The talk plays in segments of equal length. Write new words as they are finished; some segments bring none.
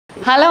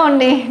Hello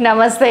Undi,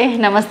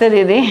 Namaste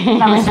Didi.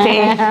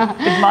 Namaste,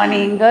 good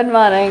morning. Good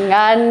morning,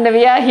 and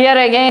we are here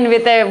again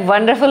with a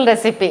wonderful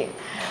recipe.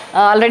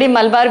 Already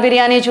Malabar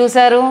biryani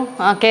chusaru,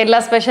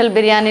 Kerala special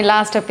biryani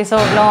last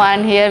episode lo,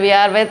 and here we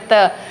are with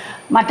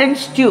mutton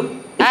stew.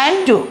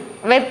 And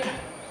with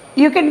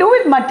you can do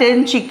with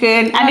mutton,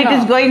 chicken, and it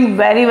is going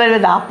very well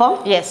with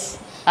appam. Yes,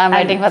 I'm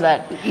waiting for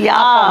that.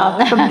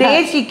 Yeah, from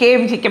day she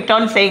came, she kept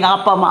on saying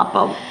appam.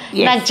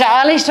 నాకు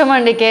చాలా ఇష్టం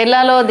అండి.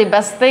 కేరళలో the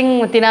best thing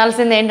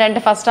తినాల్సింది ఏంటంటే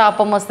first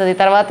ఆపం వస్తుంది,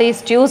 తర్వాత ఈ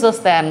stews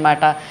వస్తాయి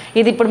అన్నమాట.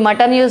 ఇది ఇప్పుడు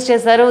మటన్ యూజ్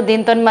చేశారు,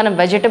 దీంతో మనం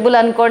వెజిటబుల్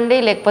అనుకోండి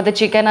లేకపోతే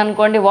చికెన్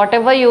అనుకోండి, వాట్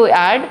ఎవర్ యూ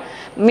యాడ్,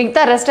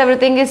 మిగతా rest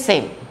everything is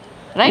same,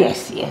 right?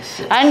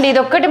 And ఇది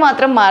ఒక్కటి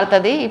మాత్రం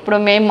మారుతుంది. ఇప్పుడు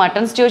మేము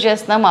మటన్ స్ట్యూ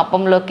చేస్తున్నాం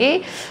అప్పంలోకి,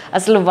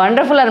 అసలు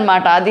వండర్ఫుల్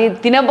అనమాట. అది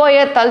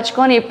తినబోయే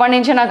తలుచుకొని ఇప్పటి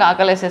నుంచి నాకు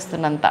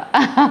ఆకలేసేస్తున్నంత.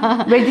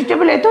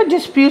 వెజిటబుల్ అయితే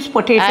just ప్యూస్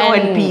potato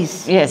and piece.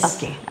 Yes.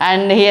 Okay.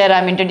 And here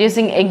I'm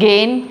introducing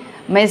again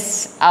Miss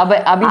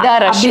Abida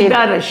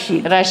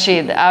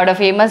Rashid. ఆవిడ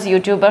famous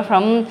YouTuber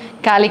from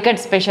Calicut,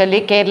 specially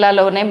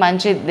కేరళలోనే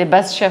మంచి ది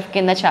బెస్ట్ షెఫ్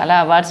కింద చాలా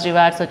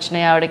రివార్డ్స్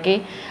వచ్చినాయి ఆవిడకి.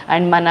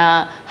 అండ్ మన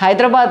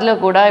హైదరాబాద్లో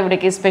కూడా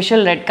ఇవిడికి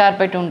స్పెషల్ రెడ్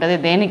కార్పెట్ ఉంటుంది.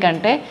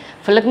 దేనికంటే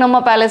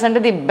ఫులక్నోమా ప్యాలెస్ అంటే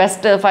ది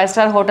బెస్ట్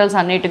 5-స్టార్ హోటల్స్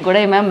అన్నిటికి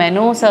కూడా ఈమె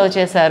మెనూ సర్వ్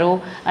చేశారు.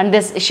 And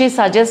she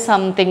suggest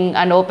something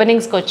and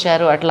ఓపెనింగ్స్కి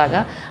వచ్చారు.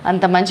 అట్లాగా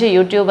అంత మంచి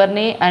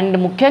యూట్యూబర్ని అండ్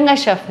ముఖ్యంగా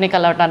షెఫ్ని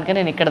కలవటానికి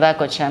నేను ఇక్కడ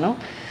దాకా వచ్చాను.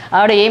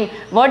 ఆవిడ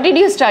what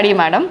did you study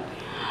madam?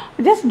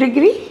 Just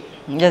degree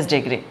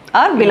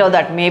or below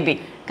that maybe.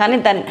 కానీ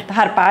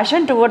her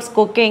passion towards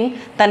cooking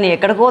తను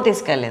ఎక్కడికో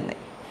తీసుకెళ్ళింది.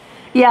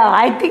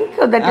 I think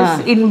that is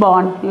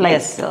inborn.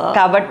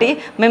 కాబట్టి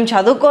మేము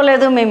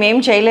చదువుకోలేదు, మేము ఏం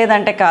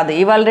చేయలేదంటే కాదు.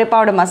 ఇవాళ రేపు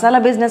ఆవిడ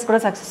మసాలా బిజినెస్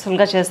కూడా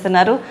సక్సెస్ఫుల్గా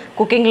చేస్తున్నారు.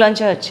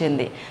 కుకింగ్లోంచే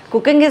వచ్చింది.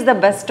 Cooking is the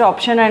best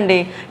option అండి.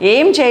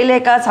 ఏం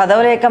చేయలేక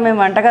చదవలేక మేము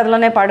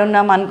వంటగదిలోనే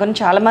పడున్నాం అనుకుని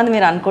చాలామంది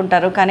మీరు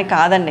అనుకుంటారు, కానీ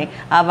కాదండి.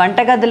 ఆ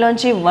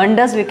వంటగదిలోంచి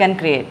wonders we can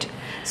create.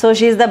 So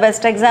she is the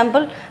best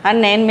example, and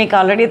నేను మీకు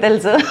ఆల్రెడీ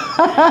తెలుసు.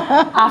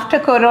 After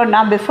Corona,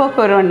 before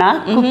Corona,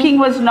 cooking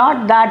was not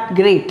that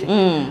great.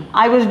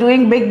 I was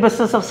doing big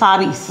business of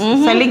saris,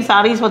 selling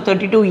saris for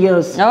 32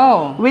 years.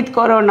 With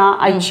Corona,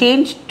 I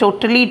changed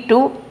totally to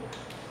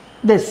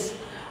this.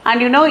 And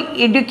you know,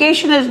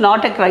 education is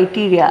not a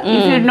criteria.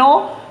 If you know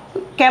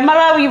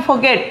camera, you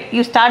forget.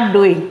 You start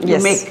doing.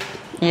 You make.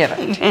 Yeah.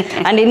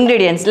 And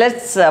ingredients.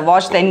 Let's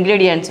watch the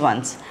ingredients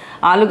once.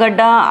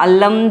 ఆలుగడ్డ,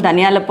 అల్లం,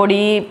 ధనియాల పొడి,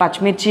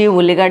 పచ్చిమిర్చి,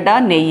 ఉల్లిగడ్డ,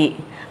 నెయ్యి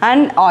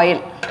and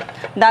oil.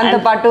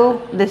 దాంతోపాటు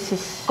this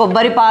is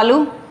కొబ్బరి పాలు.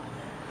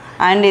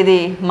 అండ్ ఇది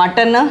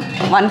mutton,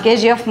 1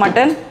 kg of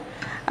mutton.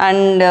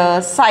 And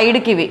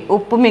సైడ్కి ఇవి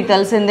ఉప్పు మీకు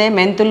తెలిసిందే,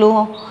 మెంతులు,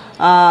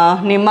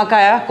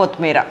 నిమ్మకాయ,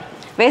 కొత్తిమీర.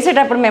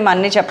 వేసేటప్పుడు మేము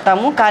అన్నీ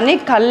చెప్తాము, కానీ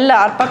కళ్ళు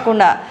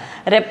ఆర్పకుండా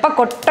రెప్ప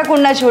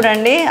కొట్టకుండా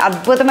చూడండి.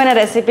 అద్భుతమైన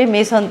రెసిపీ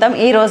మీ సొంతం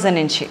ఈ రోజు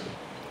నుంచి.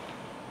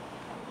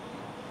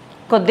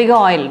 కొద్దిగా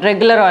ఆయిల్,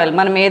 రెగ్యులర్ ఆయిల్,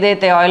 మనం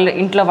ఏదైతే ఆయిల్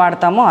ఇంట్లో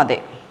వాడతామో అదే,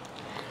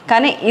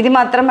 కానీ ఇది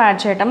మాత్రం యాడ్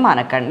చేయటం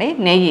మానకండి.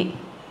 నెయ్యి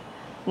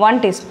 1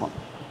 teaspoon.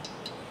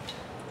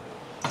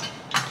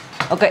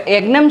 ఒక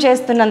యజ్ఞం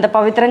చేస్తున్నంత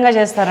పవిత్రంగా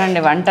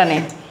చేస్తారండి వంటని.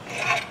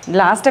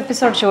 లాస్ట్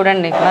ఎపిసోడ్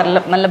చూడండి,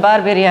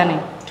 మలబార్ బిర్యానీ.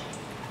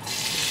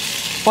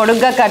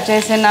 పొడుగ్గా కట్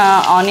చేసిన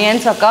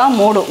ఆనియన్స్ ఒక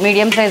 3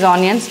 మీడియం సైజ్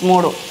ఆనియన్స్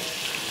 3,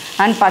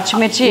 అండ్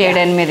పచ్చిమిర్చి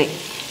 7-8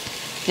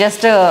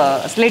 జస్ట్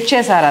స్లిట్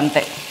చేశారు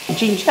అంతే.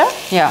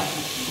 యా,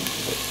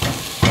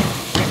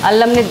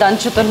 అల్లంని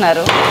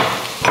దంచుతున్నారు.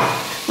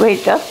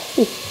 వెయిట్,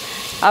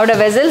 ఆవిడ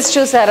వెజల్స్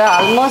చూసారా?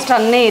 ఆల్మోస్ట్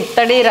అన్నీ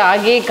ఇత్తడి,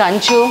 రాగి,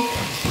 కంచు,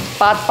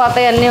 పాత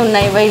అన్నీ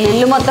ఉన్నాయి. వీళ్ళ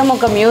ఇల్లు మొత్తం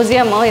ఒక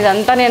మ్యూజియం.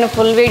 ఇదంతా నేను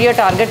ఫుల్ వీడియో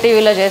టార్గెట్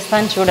టీవీలో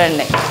చేస్తాను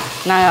చూడండి.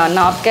 నా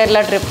నార్త్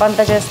కేరళ ట్రిప్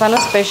అంతా చేస్తాను.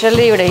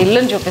 స్పెషల్లీ ఈవిడ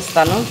ఇల్లుని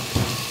చూపిస్తాను.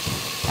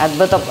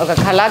 అద్భుతం, ఒక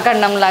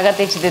కళాఖండం లాగా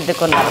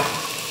తీర్చిదిద్దుకున్నారు.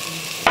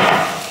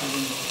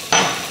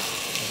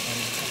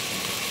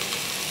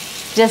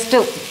 జస్ట్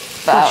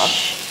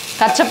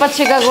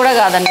కచ్చపచ్చిగా కూడా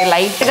కాదండి,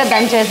 లైట్గా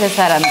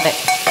దంచేసేసారు అంతే.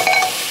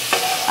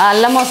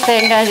 అల్లం వస్తే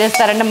ఏంటంటే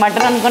చేస్తారంటే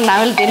మటన్ అనుకుని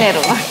నవ్వులు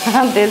తినేరు,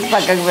 తీసి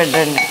పక్కకు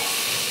పెట్టండి.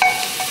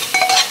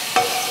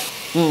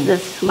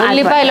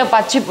 ఉల్లిపాయలో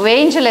పచ్చి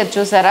వేయించలేదు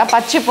చూసారా?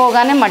 పచ్చి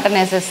పోగానే మటన్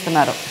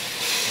వేసేస్తున్నారు.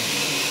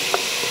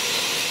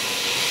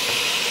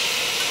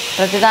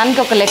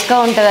 ప్రతిదానికి ఒక లెక్క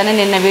ఉంటుందని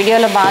నిన్న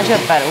వీడియోలో బాగా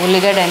చెప్పారు.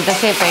 ఉల్లిగడ్డ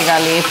ఎంతసేపు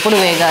వేగాలి, ఎప్పుడు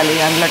వేగాలి,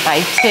 అందులో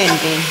టైప్స్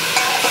ఏంటి.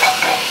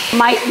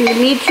 My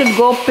meat should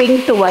go pink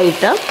to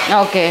white.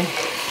 Okay,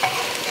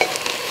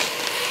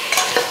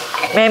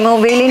 మేము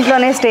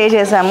వీళ్ళింట్లోనే స్టే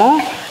చేసాము.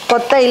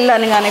 కొత్త ఇల్లు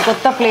అని కానీ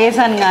కొత్త ప్లేస్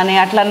అని కానీ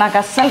అట్లా నాకు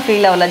అస్సలు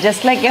ఫీల్ అవ్వలేదు.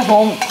 Just like A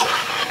home.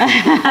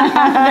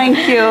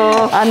 Thank you.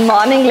 And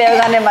morning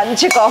లేవగానే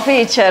మంచి కాఫీ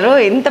ఇచ్చారు,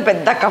 ఇంత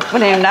పెద్ద కప్పు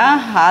నిండా.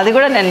 అది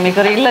కూడా నేను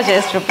మీకు రీల్లో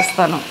చేసి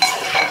చూపిస్తాను.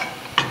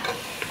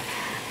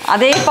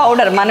 అదే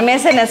పౌడర్ మనం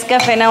వేసే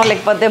నెస్కాఫేనో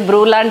లేకపోతే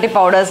బ్రూ లాంటి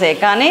పౌడర్సే,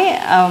 కానీ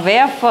way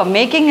of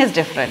making is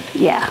different.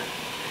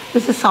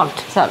 This is salt.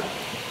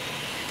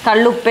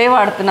 కళ్ళుప్పే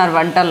వాడుతున్నారు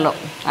వంటల్లో.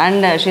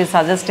 And she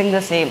suggesting the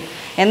same.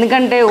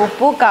 ఎందుకంటే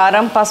ఉప్పు,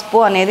 కారం, పసుపు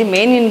అనేది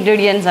మెయిన్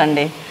ఇంగ్రీడియంట్స్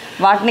అండి.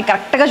 వాటిని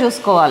కరెక్ట్గా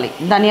చూసుకోవాలి.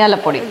 ధనియాల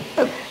పొడి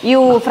you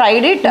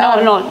fried it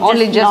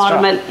only just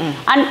normal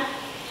and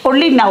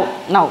only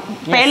now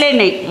పేలే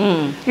నెయ్యి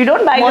యూ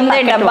డోంట్ బై ముందే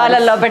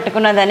డబ్బాలలో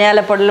పెట్టుకున్న ధనియాల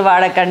పొడులు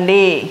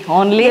వాడకండి.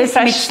 ఓన్లీ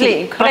ఫ్రెష్లీ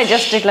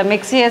జస్ట్ ఇట్లా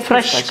మిక్స్ చేసి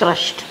ఫ్రెష్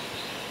క్రష్డ్.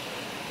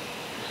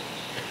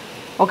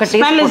 ఒక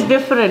smell is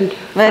different.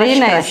 Very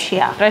nice.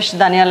 Fresh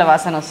ధనియాల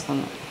వాసన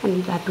వస్తుంది.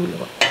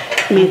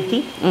 మేతి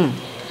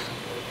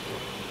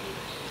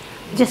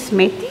జస్ట్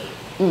మేతి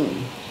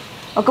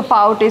ఒక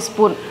పావు tea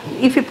spoon.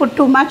 If you put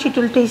too much it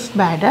will taste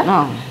bad.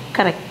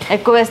 Correct.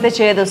 ఎక్కువ వేస్తే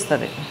చేదు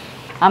వస్తుంది.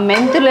 ఆ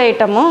మెంతులు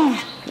వేయటము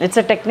ఇట్స్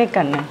అ టెక్నిక్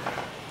అండి.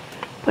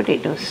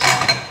 పొటాటోస్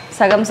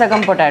సగం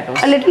సగం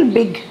potatoes a little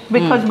big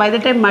because by the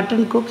time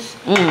mutton cooks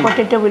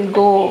potato will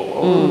go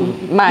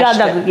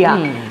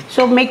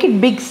so make it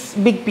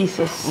big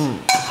pieces.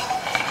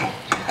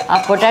 ఆ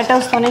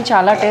పొటాటోస్తోని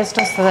చాలా టేస్ట్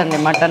వస్తుందండి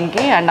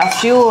మటన్కి. అండ్ ఆ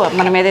స్ట్యూ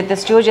మనం ఏదైతే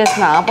స్ట్యూ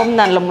చేసిన ఆపం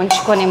దానిలో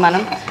ముంచుకొని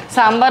మనం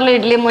సాంబార్లో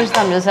ఇడ్లీ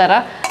ముంచుతాం చూసారా,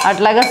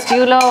 అట్లాగా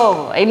స్ట్యూలో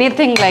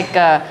ఎనీథింగ్ లైక్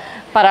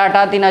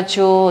పరాటా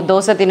తినచ్చు,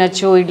 దోశ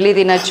తినచ్చు, ఇడ్లీ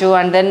తినచ్చు,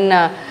 and then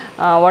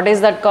what is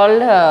that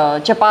called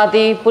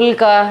chapati,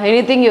 pulka,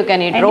 anything you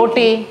can eat.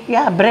 Roti,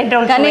 bread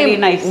also very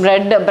nice.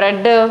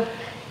 bread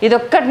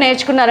ఇదొక్కటి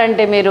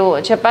నేర్చుకున్నారంటే మీరు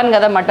చెప్పాను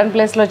కదా మటన్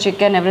ప్లేస్లో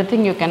chicken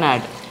everything you can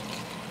add.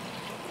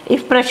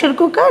 If pressure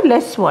cooker,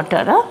 less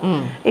water.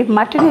 If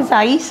mutton is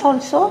ice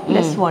also,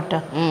 less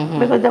water.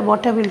 Because the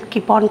water will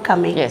keep on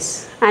coming. Yes.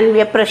 And we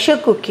are pressure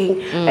cooking.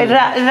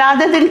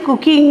 Rather than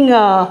cooking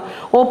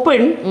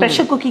open,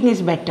 pressure cooking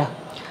is better.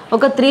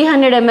 ఒక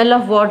 300 ml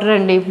of water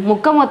అండి.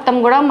 ముక్క మొత్తం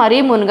కూడా మరీ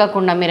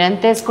మునగకుండా మీరు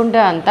ఎంత వేసుకుంటే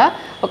అంత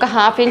ఒక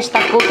 ½ ఇంచ్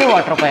తక్కువకి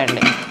వాటర్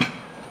పోయండి.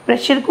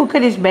 Pressure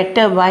cooker is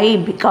better. Why?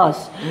 Because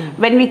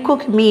when we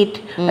cook meat,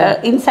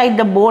 inside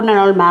the bone and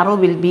all marrow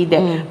will be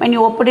there. When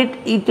you open it,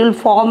 it will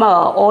form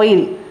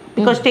oil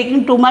because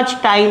taking too much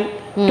time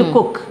to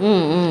cook.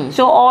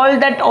 So all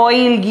that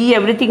oil, ghee,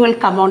 everything will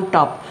come on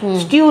top.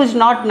 Stew is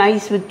not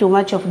nice with too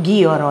much of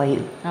ghee or oil.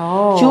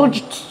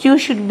 Stew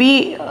should be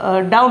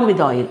down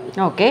with oil.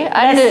 Okay.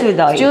 And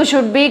with oil. Stew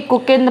should be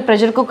cooked in the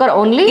pressure cooker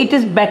only? It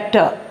is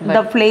better.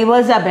 The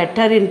flavors are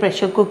better in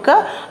pressure cooker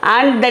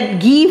and that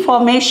ghee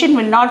formation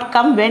will not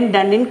come when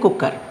done in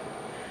cooker.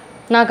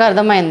 నాకు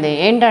అర్థమైంది.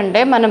 ఏంటంటే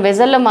మనం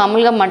వెజల్లో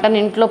మామూలుగా mutton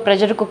ఇంట్లో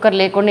pressure cooker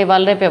లేకుండా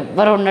ఇవాళ రేపు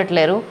ఎవ్వరు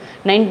ఉండట్లేరు.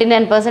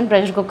 99%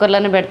 ప్రెషర్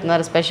కుక్కర్లోనే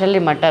పెడుతున్నారు,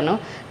 స్పెషల్లీ మటన్.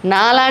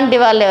 నాలాంటి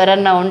వాళ్ళు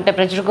ఎవరన్నా ఉంటే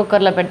ప్రెషర్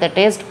కుక్కర్లో పెడితే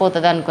టేస్ట్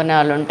పోతుంది అనుకునే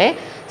వాళ్ళు ఉంటే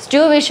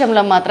స్ట్యూ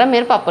విషయంలో మాత్రం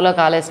మీరు పప్పులో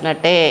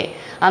కాలేసినట్టే.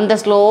 అంత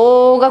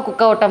స్లోగా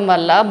కుక్ అవటం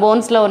వల్ల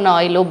బోన్స్లో ఉన్న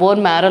ఆయిల్,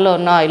 బోన్ మ్యారోలో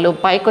ఉన్న ఆయిల్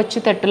పైకి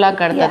వచ్చి తెట్టులా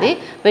కడుతుంది,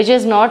 which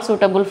is not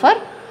suitable for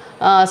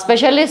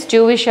specially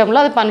stew విషయంలో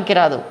అది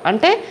పనికిరాదు.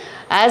 అంటే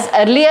యాజ్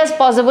ఎర్లీ యాజ్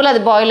పాసిబుల్ అది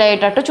బాయిల్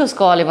అయ్యేటట్టు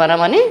చూసుకోవాలి మనం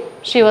అని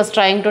she was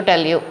trying to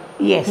tell you.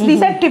 Yes,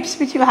 these are tips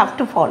which you have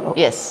to follow.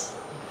 Yes.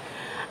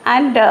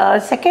 And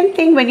second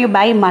thing, when you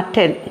buy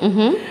mutton,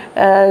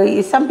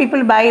 some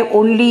people buy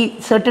only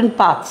certain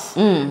parts.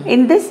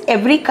 In this,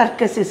 every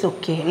carcass is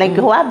okay. Like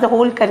you have the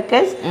whole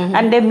carcass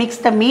and they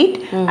mix the meat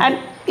and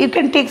you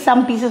can take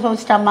some pieces from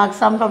stomach,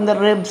 some from the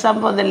rib, some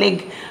from the leg.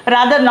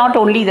 Rather not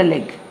only the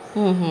leg.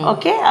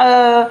 Okay.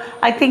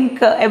 I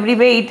think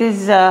everywhere it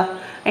is...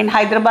 in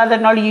Hyderabad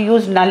and all you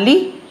use nalli.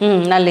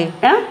 Nalli.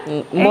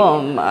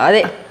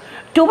 Yeah?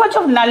 Too much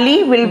of nalli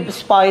will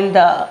spoil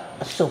the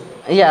soup.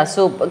 Yeah,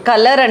 soup.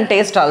 Color and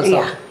taste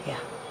also.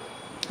 Yeah.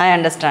 I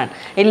understand.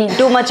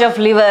 Too much of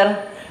liver.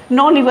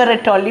 No liver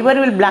at all. Liver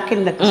will blacken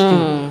the stew.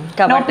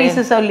 No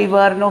pieces of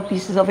liver, no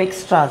pieces of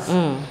extras.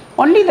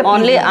 Only the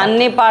only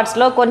అన్ని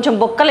పార్ట్స్లో కొంచెం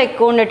బొక్కలు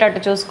ఎక్కువ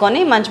ఉండేటట్టు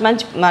చూసుకొని మంచి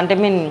మంచి అంటే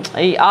mean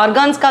ఈ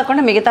ఆర్గాన్స్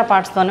కాకుండా మిగతా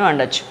పార్ట్స్తోనే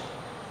వండొచ్చు.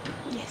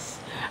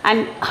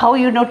 And how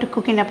you know to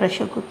cook in a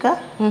pressure cooker?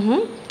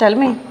 Tell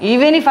me.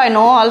 Even if I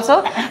know also,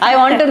 I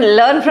want to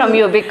learn from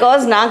you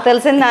because నాకు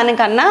తెలిసిన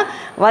దానికన్నా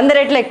 100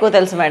 రెట్లు ఎక్కువ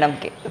తెలుసు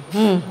మేడంకి.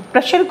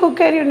 Pressure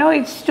cooker, you know,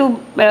 it's to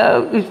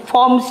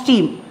form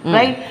steam,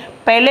 right?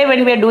 Pehle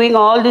when we are doing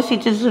all this,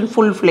 it is in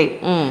full flame.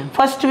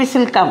 First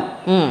whistle come,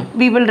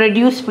 we will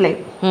reduce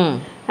flame.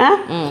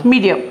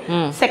 Medium.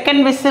 Second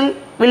whistle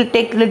will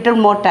take little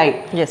more time.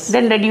 Yes.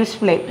 Then reduce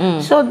flame.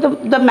 So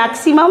the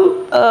maximum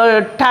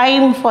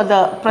time for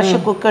the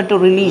pressure cooker to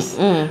release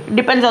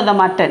depends on the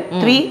mutton.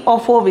 3 or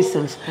 4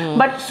 whistles.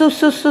 But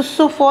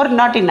so 4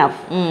 not enough.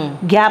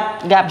 Gap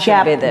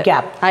should be there.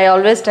 Gap. I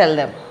always tell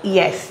them.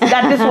 Yes,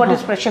 that is what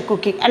is pressure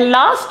cooking. And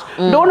last,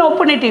 don't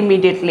open it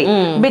immediately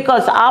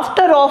because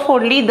after off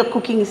only the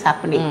cooking is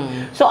happening.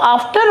 So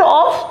after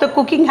off the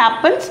cooking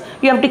happens,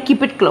 you have to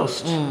keep it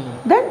closed.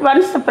 Then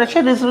once the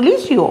pressure is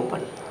released, you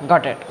open.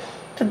 Got it.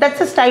 So that's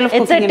a style of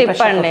cooking in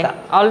pressure cooker.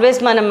 Always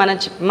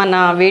మన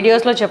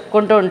వీడియోస్లో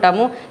చెప్పుకుంటూ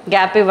ఉంటాము,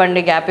 gap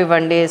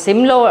ఇవ్వండి,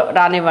 సిమ్లో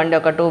రానివ్వండి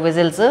ఒక 2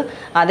 whistles.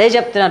 అదే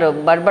చెప్తున్నారు,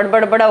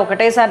 బడబడ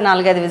ఒకటేసారి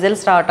 4-5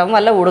 విజిల్స్ రావటం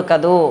వల్ల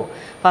ఉడకదు.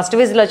 ఫస్ట్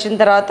విజిల్ వచ్చిన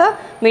తర్వాత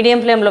మీడియం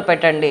ఫ్లేమ్లో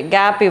పెట్టండి,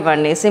 గ్యాప్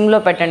ఇవ్వండి, సిమ్లో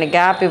పెట్టండి,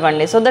 గ్యాప్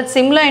ఇవ్వండి. సో దట్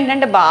సిమ్లో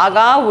ఏంటంటే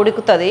బాగా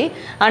ఉడుకుతుంది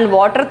అండ్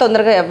వాటర్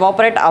తొందరగా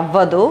ఎవాపరేట్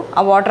అవ్వదు,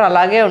 ఆ వాటర్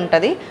అలాగే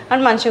ఉంటుంది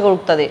అండ్ మంచిగా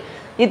ఉడుకుతుంది.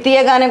 ఇది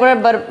తీయగానే కూడా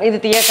ఇది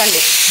తీయకండి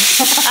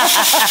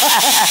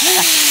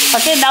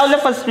Okay, now the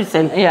first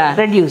whistle. Yeah.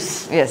 Reduce.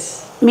 Yes.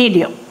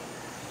 Medium.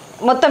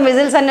 మొత్తం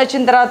విజిల్స్ అన్నీ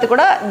వచ్చిన తర్వాత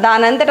కూడా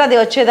దాని అంతటా అది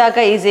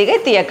వచ్చేదాకా ఈజీగా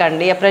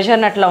తీయకండి, ఆ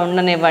ప్రెషర్ని అట్లా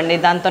ఉండనివ్వండి,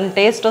 దాంతో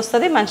టేస్ట్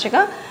వస్తుంది,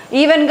 మంచిగా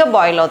ఈవెన్గా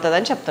బాయిల్ అవుతుంది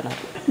అని చెప్తున్నారు.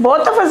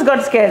 Both of us got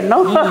scared, no?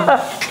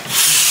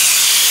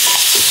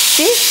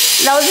 See,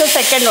 now the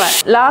second one.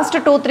 Last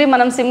 2-3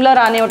 మనం సిమ్లో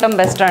రానివ్వటం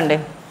బెస్ట్ అండి.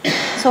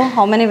 So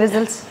how many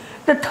whistles?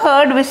 The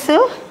third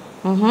whistle.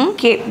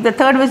 Okay, the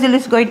third whistle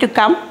is going to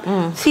come.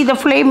 See, the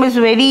flame is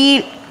very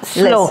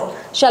slow.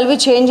 Shall we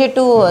change it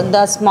to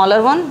the smaller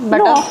one?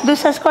 Better? No,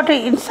 this has got a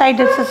inside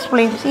its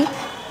flame. See,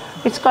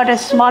 it's got a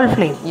small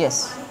flame. Yes.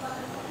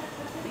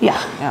 Yeah.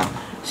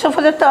 So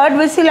for the third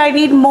whistle, I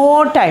need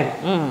more time.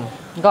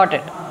 Got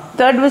it.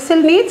 Third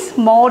whistle needs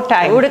more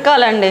time.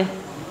 ఉడకాలండి,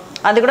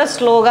 అది కూడా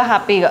స్లోగా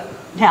హ్యాపీగా.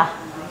 Yeah.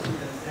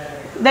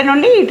 Then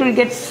only it will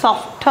get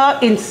softer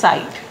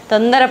inside.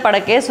 తొందర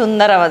పడకే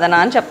సుందర వదన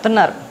అని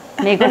చెప్తున్నారు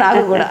నీకు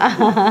నాకు కూడా.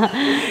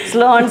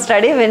 Slow and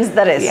steady wins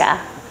the race. Yeah.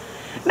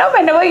 Now,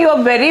 whenever you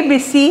are very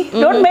busy,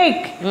 don't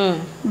make.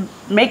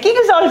 Making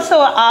is also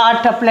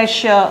art, a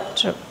pleasure.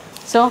 True.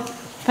 So,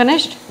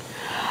 finished?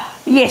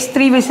 Yes,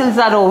 3 whistles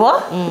are over.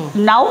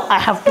 Now, I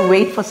have to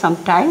wait for some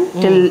time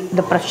till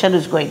the pressure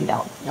is going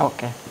down.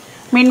 Okay.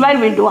 Meanwhile,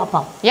 we'll do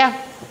appam. Yeah,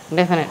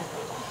 definitely.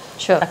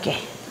 Sure. Okay.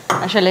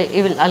 Actually,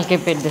 I'll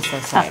keep it this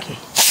aside. Okay.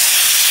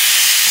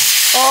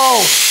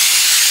 Oh.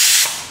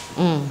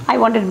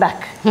 I want it back.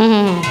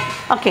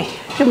 Okay,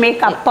 to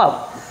make appam.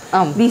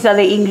 These are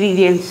the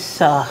ingredients.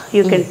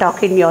 You can talk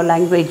in your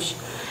language.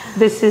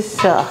 This is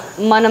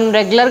మనం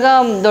రెగ్యులర్గా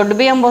దొడ్డు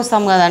బియ్యం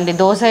పోస్తాం కదండి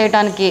దోశ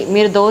వేయటానికి.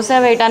 మీరు దోశ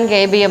వేయటానికి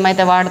ఏ బియ్యం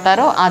అయితే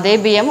వాడతారో అదే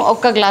బియ్యం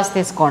 1 గ్లాస్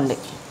తీసుకోండి.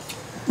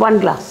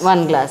 1 glass.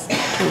 1 గ్లాస్.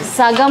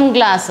 సగం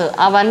గ్లాసు,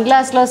 ఆ 1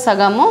 గ్లాస్లో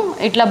సగము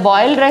ఇట్లా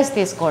బాయిల్డ్ రైస్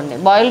తీసుకోండి.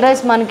 బాయిల్డ్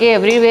రైస్ మనకి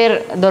ఎవ్రీవేర్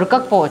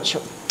దొరకకపోవచ్చు,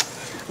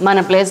 మన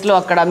ప్లేస్లో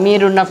అక్కడ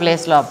మీరున్న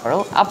ప్లేస్లో.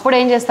 అప్పుడు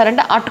ఏం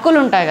చేస్తారంటే అటుకులు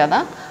ఉంటాయి కదా,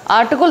 ఆ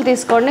అటుకులు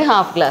తీసుకోండి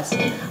 1/2 గ్లాస్.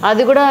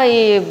 అది కూడా ఈ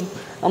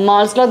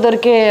మాల్స్లో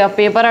దొరికే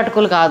పేపర్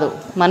అటుకులు కాదు,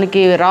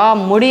 మనకి రా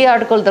ముడి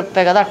అటుకులు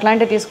దొరుకుతాయి కదా,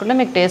 అట్లాంటివి తీసుకుంటే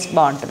మీకు టేస్ట్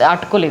బాగుంటుంది.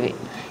 అటుకులు ఇవి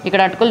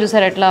ఇక్కడ అటుకులు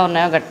చూసారు ఎట్లా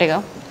ఉన్నాయో గట్టిగా.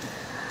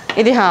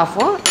 ఇది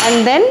 1/2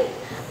 అండ్ దెన్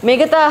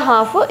మిగతా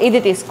 1/2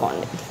 ఇది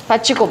తీసుకోండి.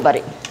 పచ్చి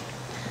కొబ్బరి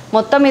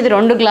మొత్తం ఇది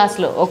 2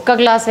 గ్లాసులు. 1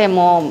 గ్లాస్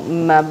ఏమో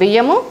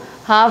బియ్యము,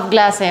 1/2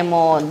 గ్లాస్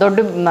ఏమో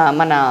దొడ్డు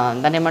మన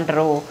దాన్ని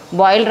ఏమంటారు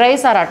బాయిల్డ్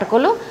రైస్ ఆర్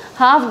అటుకులు,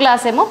 1/2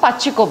 గ్లాస్ ఏమో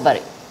పచ్చి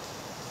కొబ్బరి.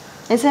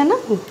 ఏసేనా?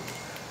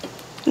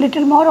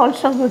 Little more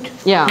also good.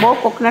 Yeah. More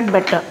coconut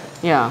better.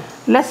 Yeah.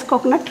 Less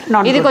coconut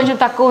not ఇది good. కొంచెం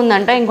తక్కువ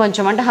ఉందంటే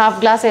ఇంకొంచెం అంటే 1/2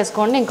 గ్లాస్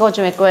వేసుకోండి,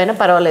 ఇంకొంచెం ఎక్కువైనా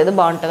పర్వాలేదు,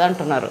 బాగుంటుంది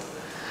అంటున్నారు.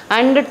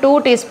 అండ్ 2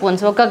 టీ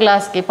స్పూన్స్ 1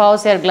 గ్లాస్కి, పావు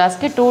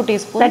గ్లాస్కి 2 tea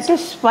spoons. That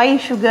is why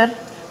sugar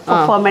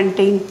for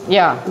fermenting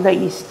the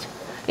yeast.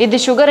 ఇది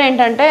షుగర్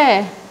ఏంటంటే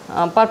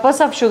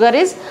పర్పస్ ఆఫ్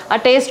షుగర్ ఈజ్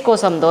ఆ టేస్ట్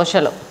కోసం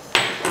దోశలో.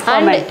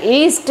 అండ్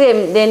ఈస్ట్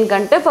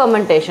దేనికంటే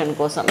ఫర్మెంటేషన్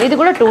కోసం. ఇది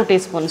కూడా 2 టీ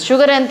స్పూన్స్.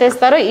 షుగర్ ఎంత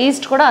వేస్తారో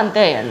ఈస్ట్ కూడా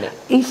అంతే వేయండి.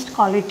 Yeast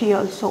quality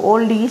also,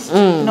 old yeast,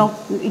 no,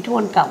 it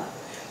won't come.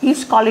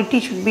 Yeast quality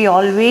should be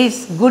always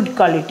good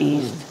quality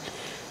yeast.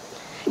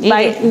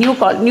 By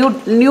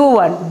new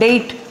one,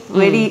 date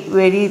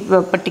very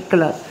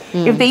particular.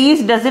 If the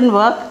yeast doesn't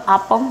work,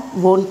 appam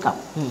won't come.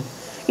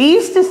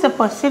 Yeast is the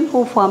person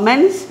who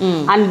ferments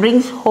and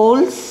brings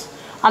holes.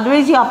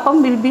 Otherwise, your appam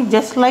will be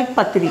just like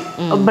patri,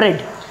 bread.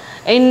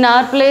 In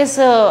our place,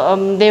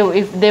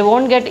 if they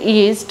won't get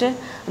yeast,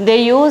 they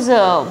use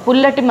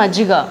pullati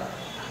majjiga,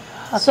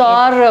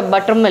 sour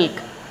buttermilk,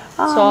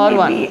 sour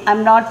one.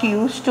 I'm not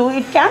used to.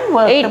 It can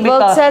work. It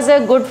works as a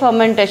good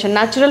fermentation,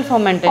 natural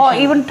fermentation. Or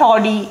even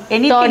toddy,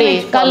 anything. Toddy,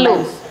 kallu.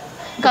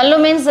 Kallu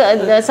means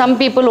some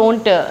people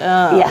won't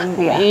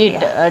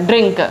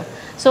drink.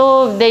 So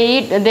they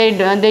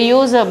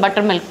use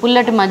buttermilk.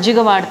 Pullati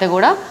majjiga vaadte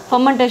kuda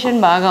fermentation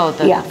baga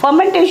avutadi. Yeah,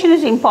 fermentation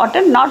is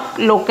important, not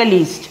local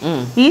yeast.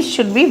 Yeast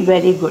should be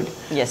very good.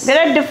 Yes. There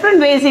are different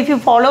ways. If you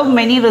follow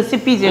many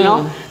recipes, you know,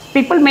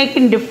 people make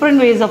in different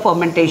ways of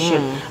fermentation.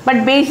 But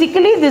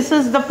basically, this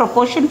is the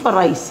proportion for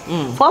rice.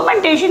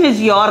 Fermentation is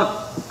your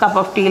cup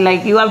of tea.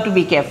 Like, you have to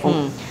be careful.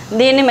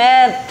 దీన్ని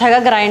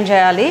మెత్తగా grind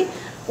చేయాలి.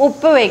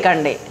 ఉప్పు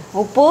వేయకండి.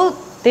 ఉప్పు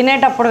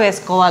తినేటప్పుడు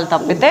వేసుకోవాలి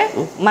తప్పితే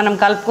మనం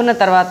కలుపుకున్న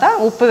తర్వాత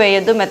ఉప్పు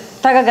వేయొద్దు.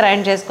 మెత్తగా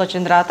గ్రైండ్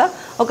చేసుకొచ్చిన తర్వాత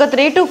ఒక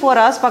 3 to 4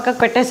 hours పక్కకు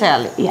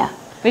పెట్టేసేయాలి.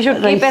 We should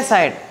keep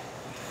aside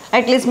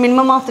at least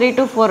minimum of 3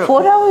 to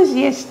 4 hours.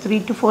 Yes, 3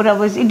 to 4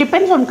 hours. It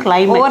depends on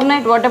climate.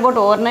 Overnight, what about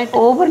overnight?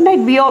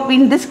 Overnight,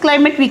 in this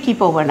climate we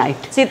keep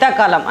overnight.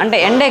 శీతాకాలం అంటే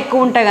ఎండ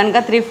ఎక్కువ ఉంటే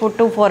కనుక 3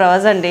 to 4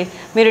 hours అండి.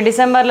 మీరు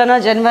డిసెంబర్లోనో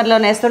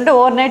జనవరిలోనో వేస్తుంటే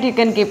overnight you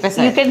can keep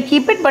aside. You can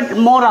keep it, but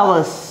more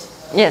hours.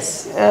 Yes.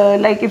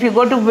 Like if you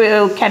go to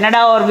Canada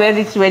or where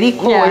it's very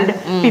cold,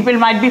 people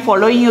might be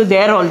following you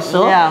there also.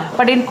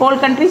 But in cold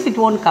countries, it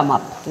won't come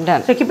up.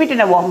 Done. So keep it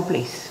in a warm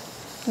place.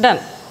 Done.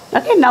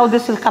 Okay, now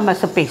this will come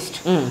as a paste.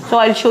 So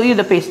I'll show you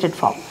the pasted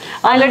form.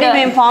 Already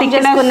మేము form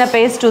చేసుకున్న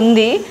paste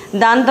ఉంది,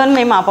 దాంతో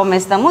మేము ఆపం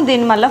వేస్తాము,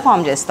 దీన్ని మళ్ళీ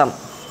form చేస్తాం.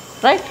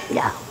 Right?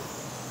 Yeah.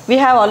 We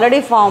have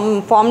already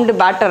formed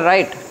batter,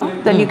 right?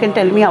 Then you can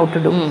tell me how to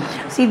do.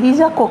 See, these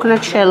are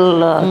coconut shell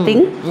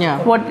thing. Yeah.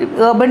 What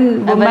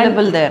urban women...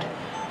 Available there.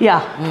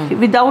 Yeah,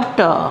 without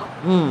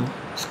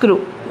screw.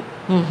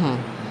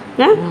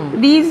 Yeah?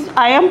 These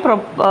I am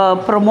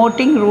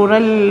promoting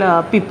rural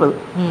people.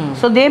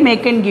 So they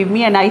make and give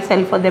me and I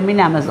sell for them in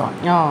Amazon.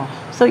 Oh.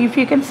 So if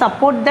you can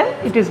support them,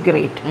 it is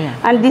great.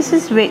 And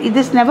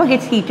this never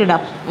gets heated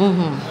up.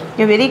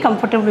 You're very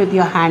comfortable with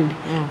your hand.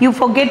 You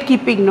forget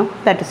keeping, no?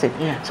 That is it.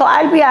 So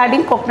I'll be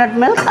adding coconut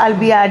milk, I'll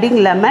be adding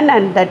lemon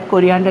and that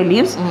coriander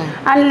leaves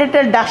and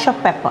little dash of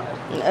pepper.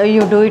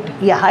 You do it?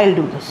 Yeah, I'll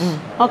do this.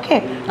 Okay?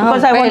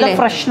 Because I want the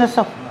freshness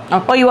of...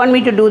 Oh, you want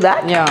me to do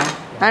that? Yeah.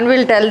 And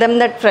we'll tell them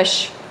that fresh.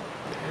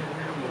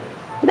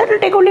 That will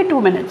take only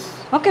 2 minutes.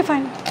 Okay,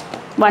 fine.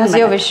 As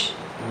your wish.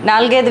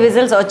 4-5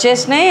 whistles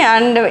వచ్చేసినాయి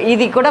and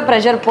ఇది కూడా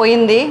pressure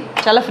పోయింది,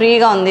 చాలా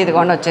ఫ్రీగా ఉంది, ఇది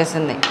కూడా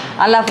వచ్చేసింది.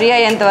 అలా ఫ్రీ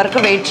అయ్యేంత వరకు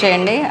వెయిట్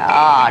చేయండి.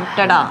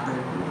 అట్టడా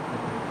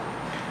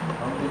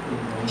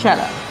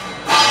చాలా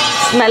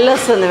స్మెల్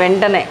వస్తుంది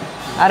వెంటనే.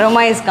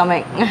 Aroma is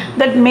coming.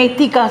 That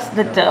methikas,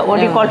 that what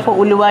you call for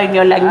uluva in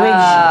your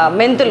language?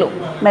 మెంతులు.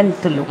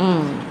 Mentulu.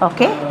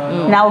 Okay.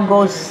 Now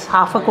goes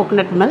half a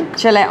coconut milk.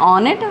 Shall I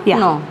on it? Yeah.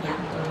 No.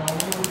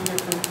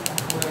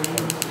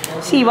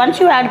 See, once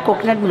you add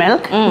coconut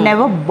milk,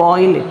 never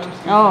boil it.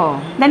 Oh.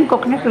 Then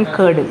coconut will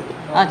curdle.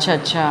 అచ్చా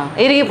అచ్చా,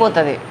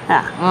 ఇరిగిపోతుంది.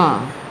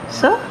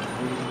 So,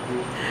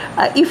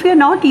 if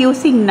you're not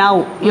using now,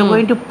 you're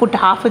going to put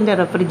half in the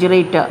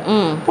refrigerator.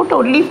 Put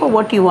only for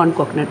what you want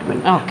coconut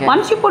milk. Okay.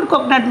 Once you put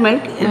coconut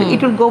milk, it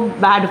will go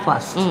bad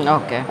fast.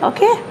 Okay.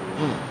 Okay?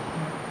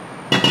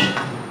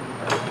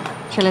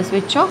 Shall I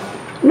switch off?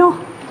 No.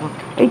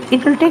 Okay.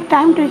 It will take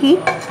time to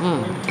heat.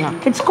 No.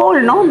 It's cold,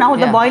 no? Now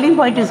the boiling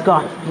point is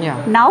gone. Yeah.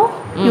 Now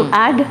you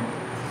add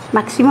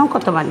maximum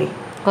kotthamali.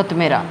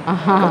 కొత్తిమీర.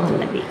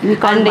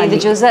 And ఇది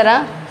చూసారా,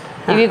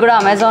 ఇవి కూడా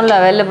అమెజాన్లో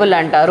available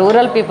అంట.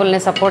 Rural పీపుల్ని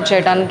support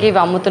చేయడానికి ఇవి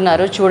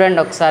అమ్ముతున్నారు, చూడండి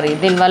ఒకసారి.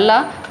 దీనివల్ల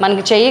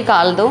మనకి చెయ్యి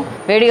కాలదు,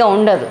 వేడిగా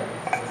ఉండదు.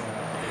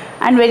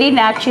 And very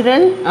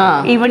natural.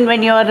 Even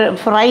when you are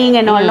frying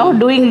and all, no,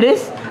 doing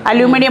this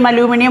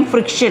aluminium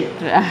friction.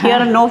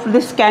 Here no,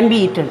 this can be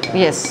eaten.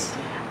 Yes.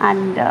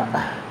 And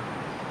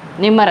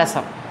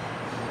నిమ్మరసం,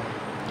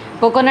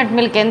 కోకోనట్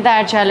మిల్క్ ఎంత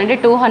యాడ్ చేయాలంటే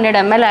 200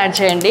 ml యాడ్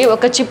చేయండి.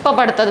 ఒక చిప్ప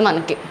పడుతుంది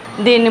మనకి.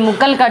 దీన్ని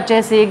ముక్కలు కట్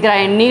చేసి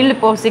నీళ్లు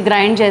పోసి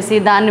గ్రైండ్ చేసి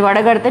దాన్ని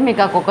వడగడితే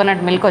మీకు ఆ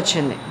కోకోనట్ మిల్క్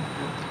వచ్చింది.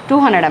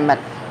 200 ml.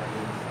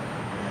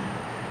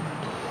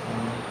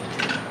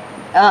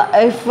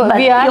 If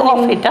we are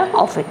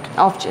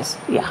off చేసి,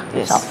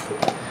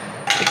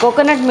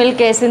 కోకోనట్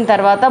మిల్క్ వేసిన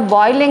తర్వాత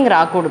బాయిలింగ్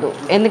రాకూడదు.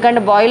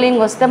 ఎందుకంటే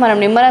బాయిలింగ్ వస్తే మనం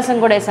నిమ్మరసం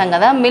కూడా వేసాం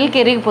కదా, మిల్క్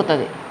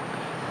ఇరిగిపోతుంది.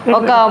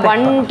 ఒక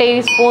 1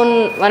 teaspoon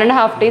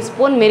 1.5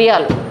 teaspoon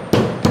మిరియాలు.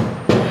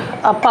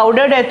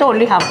 పౌడర్డ్ అయితే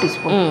ఓన్లీ ½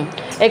 teaspoon.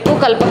 ఎక్కువ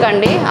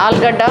కలపకండి,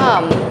 ఆలుగడ్డ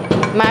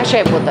మ్యాష్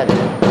అయిపోతుంది,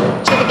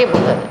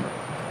 చితికిపోతుంది.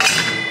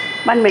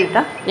 1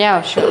 minute. Yeah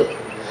sure.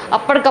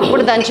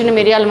 అప్పటికప్పుడు దంచిన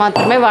మిరియాలు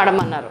మాత్రమే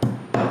వాడమన్నారు.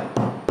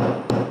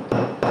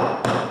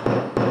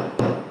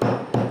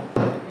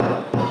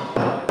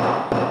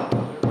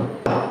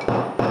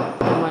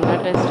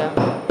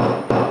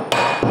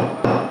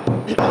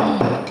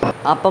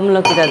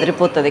 అప్పంలోకి ఇది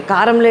అదిరిపోతుంది.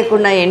 కారం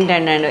లేకుండా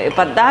ఏంటండి అండి,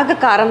 పద్దాక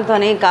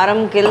కారంతోనే, కారం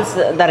కిల్స్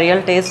ద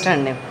రియల్ టేస్ట్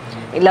అండి.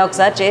 ఇలా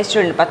ఒకసారి చేసి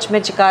చూడండి,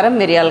 పచ్చిమిర్చి కారం,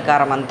 మిరియాల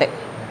కారం అంతే.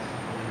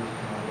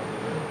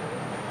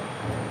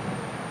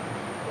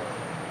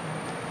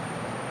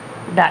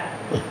 Done.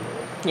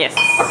 Yes,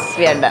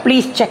 we are done.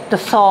 Please check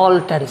the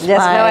salt and spice.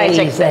 Just now I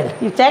checked it.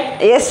 You checked?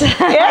 Yes.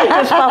 Yeah, it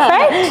was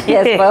perfect.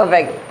 Yes,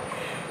 perfect.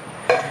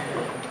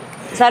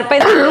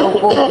 సరిపోయింది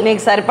ఉప్పు,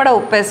 మీకు సరిపడా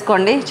ఉప్పు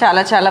వేసుకోండి.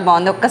 చాలా చాలా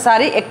బాగుంది.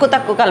 ఒక్కసారి ఎక్కువ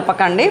తక్కువ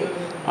కలపకండి,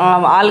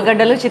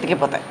 ఆలుగడ్డలు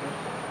చితికిపోతాయి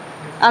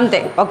అంతే.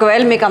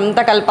 ఒకవేళ మీకు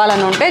అంతా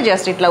కలపాలని ఉంటే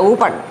జస్ట్ ఇట్లా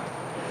ఊపండి.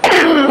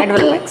 It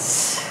will mix.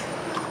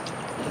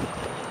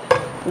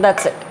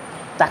 That's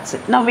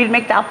it. Now we'll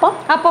make the appam.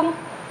 Appam.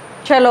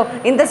 చలో,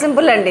 ఇంత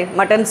సింపుల్ అండి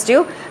మటన్ స్ట్యూ.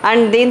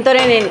 అండ్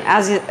దీంతోనే నేను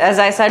as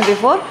I said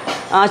before,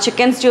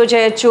 chicken stew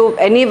చేయొచ్చు,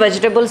 ఎనీ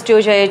వెజిటబుల్ స్ట్యూ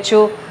చేయొచ్చు,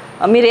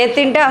 మీరు ఏది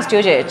తింటే ఆ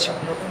స్ట్యూ చేయొచ్చు.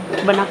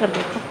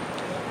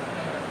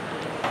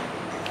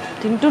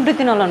 తింటుంటే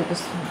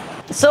తినాలనిపిస్తుంది.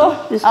 సో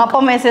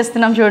అప్పం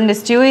వేసేస్తున్నాం చూడండి.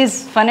 Stew is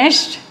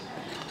finished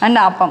and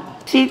appam.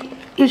 See,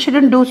 you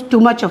shouldn't do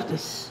too much of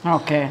this.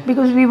 Okay.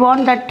 Because we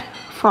want that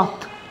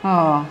froth.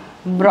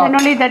 Then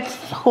only that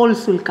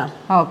holes will come.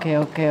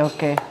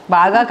 Okay.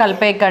 బాగా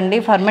కలిపేయకండి.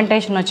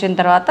 ఫర్మెంటేషన్ వచ్చిన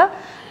తర్వాత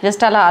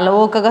జస్ట్ అలా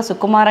అలవోకగా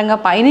సుకుమారంగా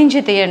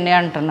పైనుంచి తీయండి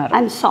అంటున్నారు.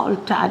 And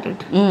salt added.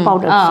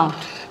 Powdered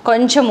salt.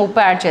 కొంచెం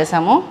ఉప్పు యాడ్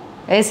చేసాము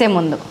వేసే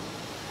ముందు.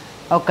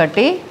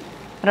 1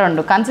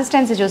 2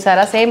 కన్సిస్టెన్సీ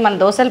చూసారా, సేమ్ మన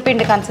దోసల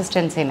పిండి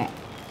కన్సిస్టెన్సీనే.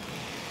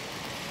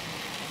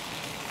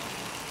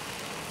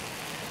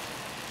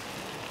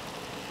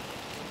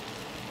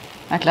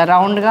 అట్లా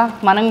రౌండ్గా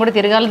మనం కూడా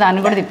తిరగాలి, దాన్ని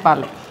కూడా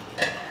తిప్పాలి.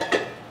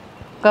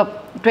 ఒక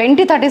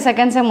 20-30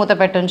 సెకండ్సే మూత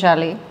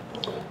పెట్టుంచాలి.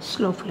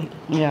 Slow flame.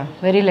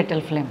 Very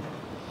little flame.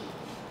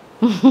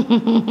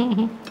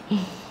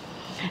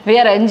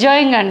 We are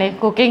enjoying అండి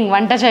కుకింగ్,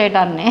 వంట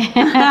చేయటాన్ని.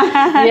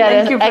 We are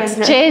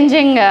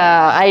exchanging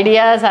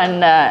ideas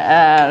and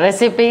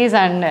recipes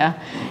and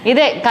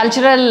ఇదే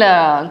కల్చరల్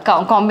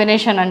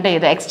కాంబినేషన్ అంటే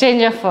ఇదే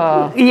ఎక్స్చేంజ్ ఆఫ్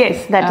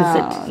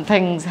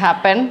థింగ్స్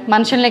హ్యాపెన్.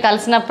 మనుషుల్ని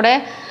కలిసినప్పుడే,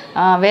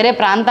 వేరే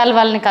ప్రాంతాల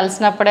వాళ్ళని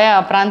కలిసినప్పుడే ఆ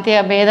ప్రాంతీయ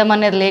భేదం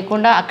అనేది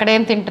లేకుండా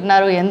అక్కడేం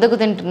తింటున్నారు, ఎందుకు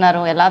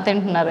తింటున్నారు, ఎలా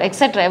తింటున్నారు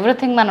ఎక్సెట్రా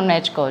ఎవ్రీథింగ్ మనం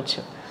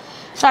నేర్చుకోవచ్చు.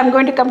 So I'm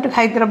going to come to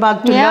Hyderabad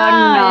to learn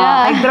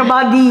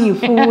Hyderabadi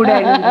food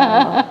and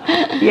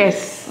yes.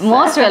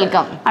 Most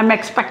welcome. I'm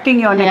expecting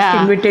your next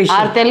invitation.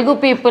 Our Telugu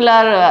people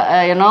are,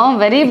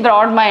 very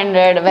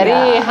broad-minded, very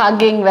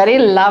hugging, very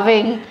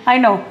loving. I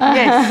know.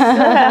 Yes.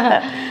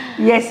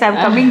 Yes, I'm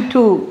coming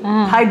to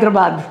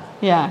Hyderabad.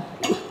 Yeah.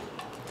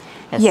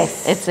 Yes.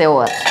 It's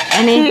over.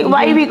 See,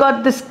 why we got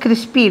this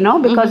crispy,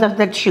 because of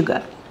that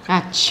sugar.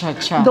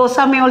 Acha.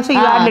 Dosa may also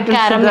you add little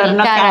caramel,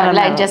 sugar, caramel,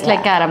 like just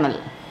like caramel.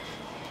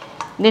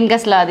 దీనికి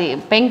అసలు అది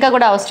పెంక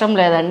కూడా అవసరం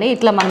లేదండి,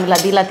 ఇట్లా మనం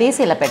ఇలా తీసి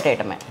ఇలా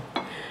పెట్టేయటమే.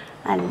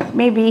 అండ్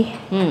మేబీ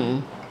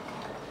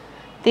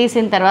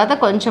తీసిన తర్వాత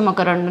కొంచెం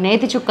ఒక 2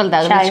 నేతి చుక్కలు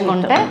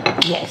తగిలించుకుంటే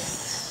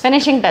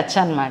ఫినిషింగ్ టచ్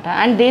అనమాట.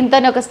 అండ్ దీంతో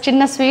ఒక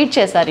చిన్న స్వీట్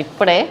చేశారు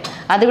ఇప్పుడే,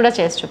 అది కూడా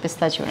చేసి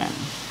చూపిస్తా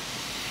చూడండి.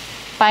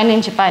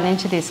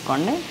 పైనుంచి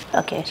తీసుకోండి.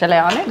 ఓకే, చలో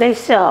ఏమన్నా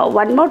this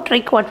one more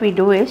trick what we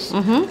do is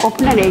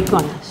open an egg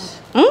on this.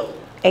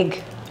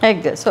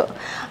 egg so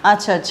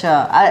అచ్చా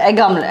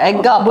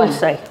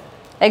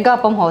ఎగ్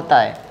అప్పం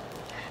హోతాయి.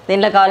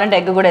 దీంట్లో కావాలంటే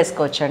ఎగ్ కూడా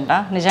వేసుకోవచ్చు అంట.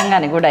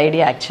 నిజంగానే good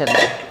idea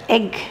actually.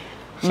 Egg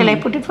shall I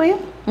put it for you?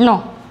 No,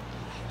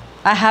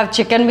 I have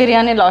chicken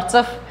biryani, lots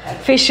of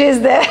fish is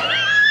there.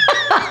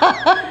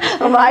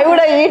 Why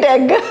would I eat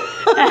egg?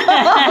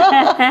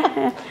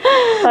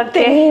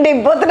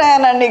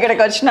 తిండిపోతున్నాయనండి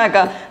ఇక్కడికి వచ్చినాక.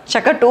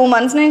 చక్క 2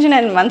 months నుంచి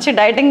నేను మంచి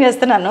డైటింగ్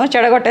చేస్తున్నాను,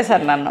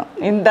 చెడగొట్టేశారు నన్ను.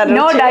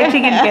 No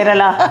dieting in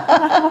Kerala.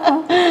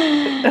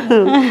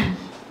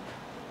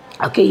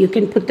 Okay, you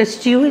can put the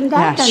stew in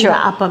that and the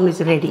appam is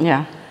ready.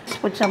 Yeah.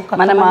 Put some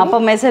మనం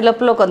appam వేసే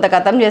లోపల కొంత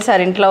కథం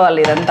చేశారు ఇంట్లో వాళ్ళు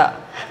ఇదంతా.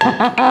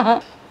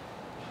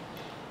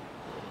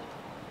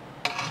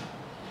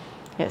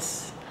 ఎస్,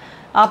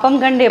 appam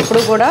కండి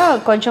ఎప్పుడు కూడా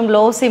కొంచెం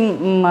లో సిమ్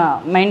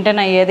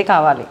మెయింటైన్ అయ్యేది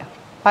కావాలి.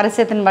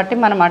 పరిస్థితిని బట్టి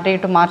మనం అటు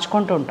ఇటు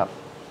మార్చుకుంటూ ఉంటాం.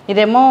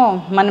 ఇదేమో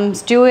మనం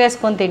స్ట్యూ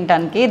వేసుకొని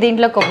తినడానికి,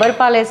 దీంట్లో కొబ్బరి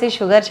పాలు వేసి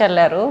షుగర్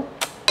చల్లారు.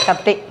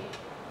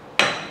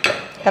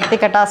 కత్తి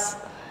Katas.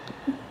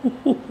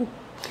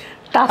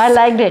 I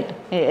liked it.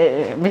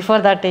 Before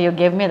that, you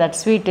gave me that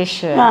sweetish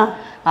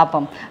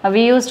appam.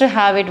 We used to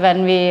have it when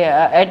we,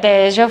 at the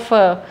age of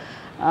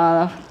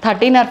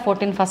 13 or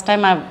 14, first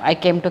time I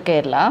came to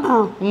Kerala.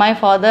 My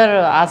father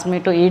asked me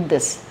to eat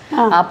this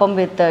appam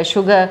with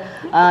sugar.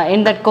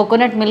 In that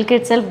coconut milk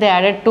itself, they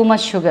added too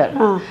much sugar.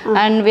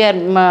 And we are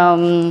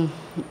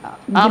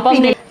appam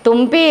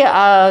tumpi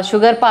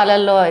sugar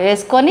palallo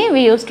veskoni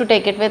we used to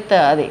take it with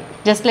adi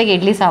just like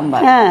idli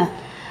sambar.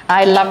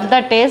 I loved the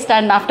taste,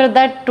 and after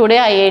that today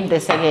I ate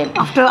this again.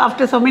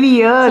 After so many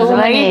years, so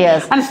right? Many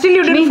years. And still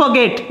you didn't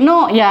forget. No,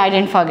 I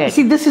didn't forget.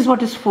 See, this is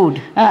what is food.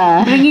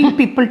 Bringing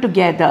people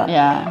together.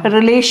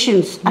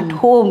 Relations at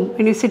home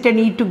when you sit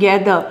and eat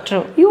together.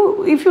 True.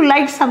 If you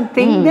like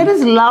something, there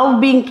is love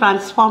being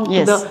transformed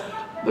to the.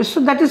 So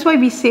that is why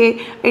we say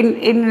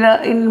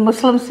in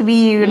Muslims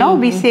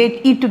we say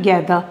eat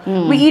together.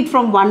 We eat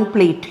from one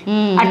plate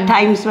at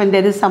times when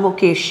there is some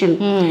occasion.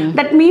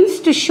 That means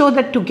to show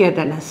that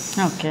togetherness.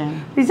 Okay.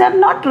 These are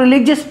not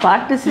religious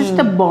part. This is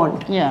the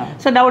bond. Yeah.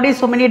 So nowadays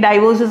so many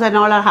divorces and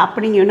all are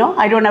happening.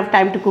 I don't have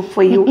time to cook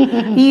for you.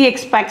 He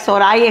expects or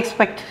I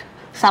expect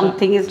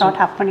something is not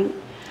happening.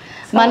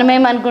 మనం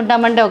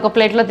ఏమనుకుంటామంటే ఒక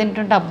ప్లేట్లో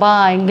తింటుంటే అబ్బా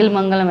ఎంగిల్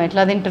మంగళం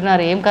ఎట్లా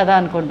తింటున్నారు ఏం కదా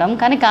అనుకుంటాం,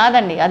 కానీ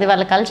కాదండి, అది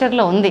వాళ్ళ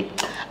కల్చర్లో ఉంది.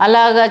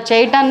 అలాగా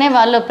చేయటాన్నే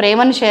వాళ్ళు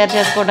ప్రేమను షేర్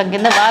చేసుకోవడం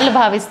కింద వాళ్ళు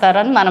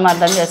భావిస్తారని మనం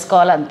అర్థం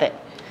చేసుకోవాలి అంతే.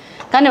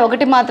 కానీ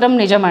ఒకటి మాత్రం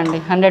నిజమండి,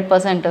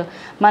 100%.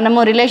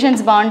 మనము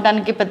రిలేషన్స్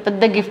బాగుండటానికి పెద్ద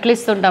పెద్ద గిఫ్ట్లు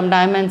ఇస్తుంటాం,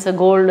 డైమండ్స్,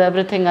 గోల్డ్,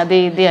 ఎవ్రీథింగ్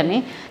అది ఇది అని.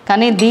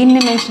 కానీ దీన్ని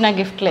మించిన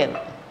గిఫ్ట్ లేదు.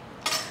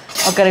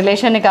 ఒక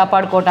రిలేషన్ని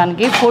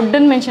కాపాడుకోవడానికి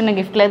ఫుడ్ని మించిన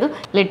గిఫ్ట్ లేదు.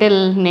 లిటిల్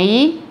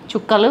నెయ్యి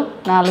చుక్కలు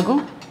 4.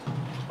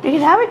 You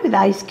can have it with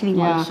ice cream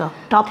also.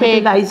 Top it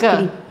with ice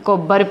cream.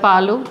 కొబ్బరి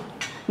పాలు,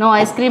 no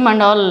ice cream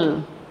and all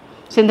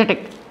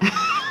synthetic.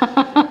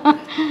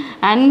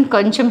 And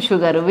కొంచెం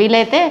షుగర్,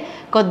 వీలైతే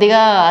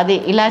కొద్దిగా అది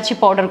ఇలాచీ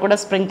పౌడర్ కూడా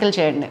స్ప్రింకిల్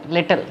చేయండి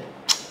లిటిల్.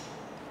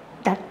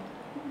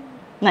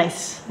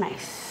 Nice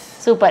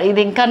super.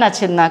 ఇది ఇంకా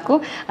నచ్చింది నాకు.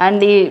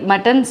 అండ్ ఈ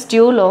మటన్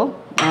స్ట్యూలో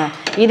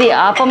ఇది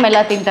ఆపం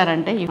ఎలా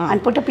తింటారంటే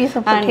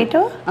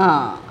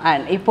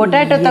అండ్ ఈ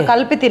పొటాటోతో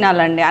కలిపి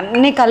తినాలండి.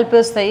 అన్నీ కలిపి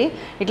వస్తాయి,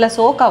 ఇట్లా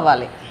సోక్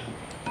అవ్వాలి.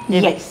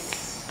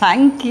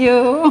 Thank you.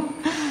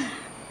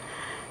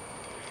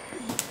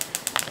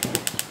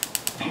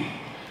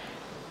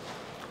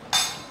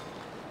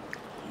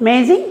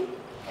 అమేజింగ్.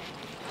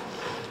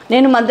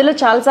 నేను మధ్యలో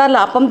చాలాసార్లు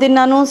అప్పం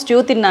తిన్నాను, స్ట్యూ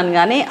తిన్నాను,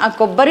 కానీ ఆ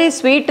కొబ్బరి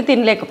స్వీట్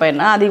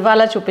తినలేకపోయినా అది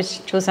ఇవాళ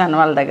చూశాను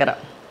వాళ్ళ దగ్గర.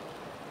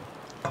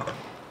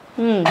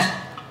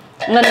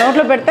 ఇంకా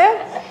నోట్లో పెడితే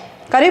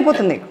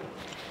కరిగిపోతుంది.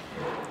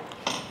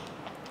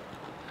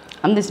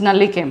 And this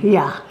nalli came.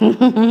 Yeah.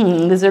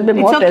 This will be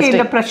more tasty. It's okay, in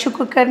the pressure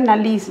cooker,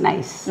 nalli is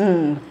nice.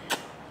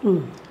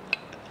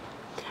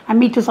 And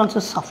meat is also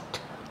soft.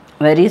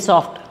 Very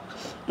soft.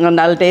 And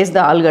I'll taste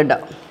the algada.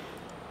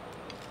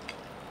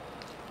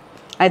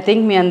 I think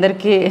మీ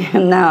అందరికీ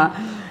నా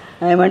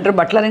ఏమంటారు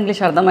butler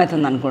English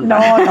అర్థమవుతుంది అనుకుంటా.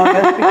 No,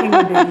 you're speaking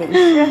good English.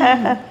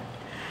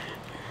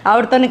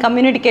 ఆవిడతో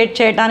communicate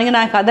చేయడానికి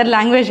నాకు other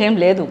language ఏం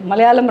లేదు,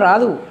 మలయాళం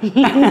రాదు.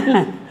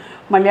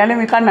 Malayalam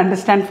we can't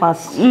understand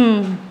fast.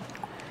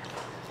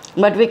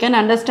 But we can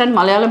understand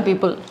Malayalam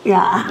people.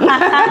 Yeah.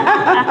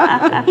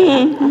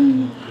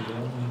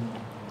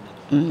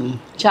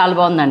 చాలా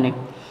బాగుందండి.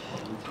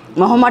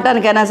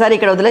 మొహమాటానికైనా సరే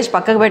ఇక్కడ వదిలేసి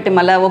పక్కకు పెట్టి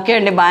మళ్ళీ ఓకే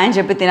అండి బాయ్ అని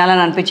చెప్పి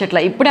తినాలని అనిపించట్లా.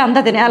 ఇప్పుడే అంతా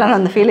తినేయాలని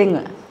ఉంది ఫీలింగ్.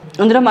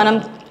 అందులో మనం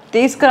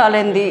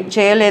తీసుకురాలేంది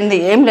చేయలేంది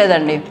ఏం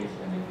లేదండి.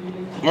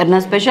 ఎవరైనా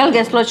స్పెషల్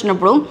గెస్ట్లు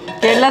వచ్చినప్పుడు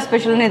కేరళ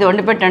స్పెషల్ని ఇది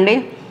వండి పెట్టండి,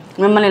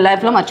 మిమ్మల్ని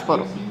లైఫ్లో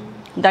మర్చిపోరు.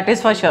 That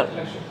is for sure.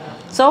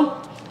 So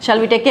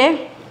shall we take a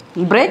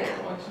break?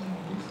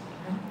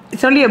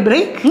 It's only a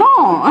break? No.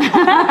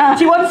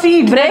 She wants to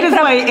eat. Break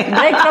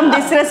from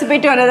this recipe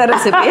to another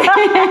recipe.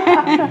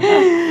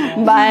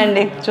 Bye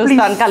అండి.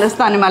 చూస్తాను,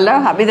 కలుస్తాను మళ్ళీ.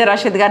 అబిదా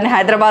రషీద్ గారిని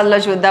హైదరాబాద్లో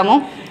చూద్దాము.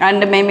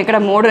 అండ్ మేము ఇక్కడ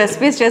 3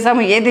 రెసిపీస్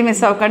చేసాము, ఏది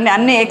మిస్ అవ్వకండి,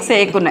 అన్నీ ఎగ్స్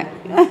వేయకున్నాయి.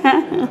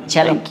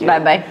 చలో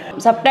బాయ్ బాయ్.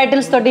 సబ్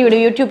టైటిల్స్ తోటి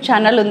యూట్యూబ్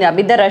ఛానల్ ఉంది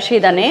అబిదా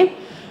రషీద్ అని,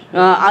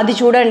 అది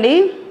చూడండి.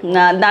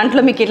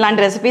 దాంట్లో మీకు ఇట్లాంటి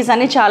రెసిపీస్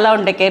అన్నీ చాలా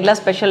ఉంటాయి, కేరళ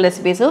స్పెషల్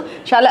రెసిపీస్.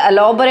 చాలా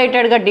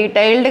ఎలాబొరేటెడ్గా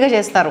డీటెయిల్డ్గా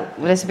చేస్తారు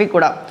రెసిపీ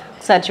కూడా,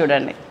 ఒకసారి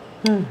చూడండి.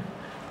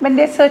 When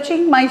they're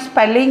searching my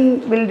spelling,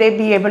 will they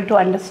be able to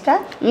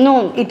understand? No.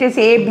 It is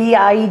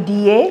Abida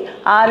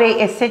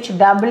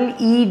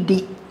Rashid.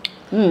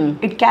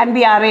 It can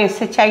be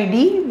Rashid,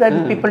 that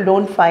people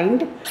don't find.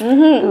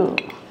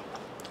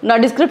 నా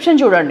డిస్క్రిప్షన్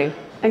చూడండి.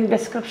 In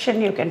description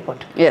you can put.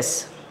 Yes.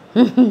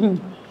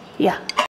 Yeah.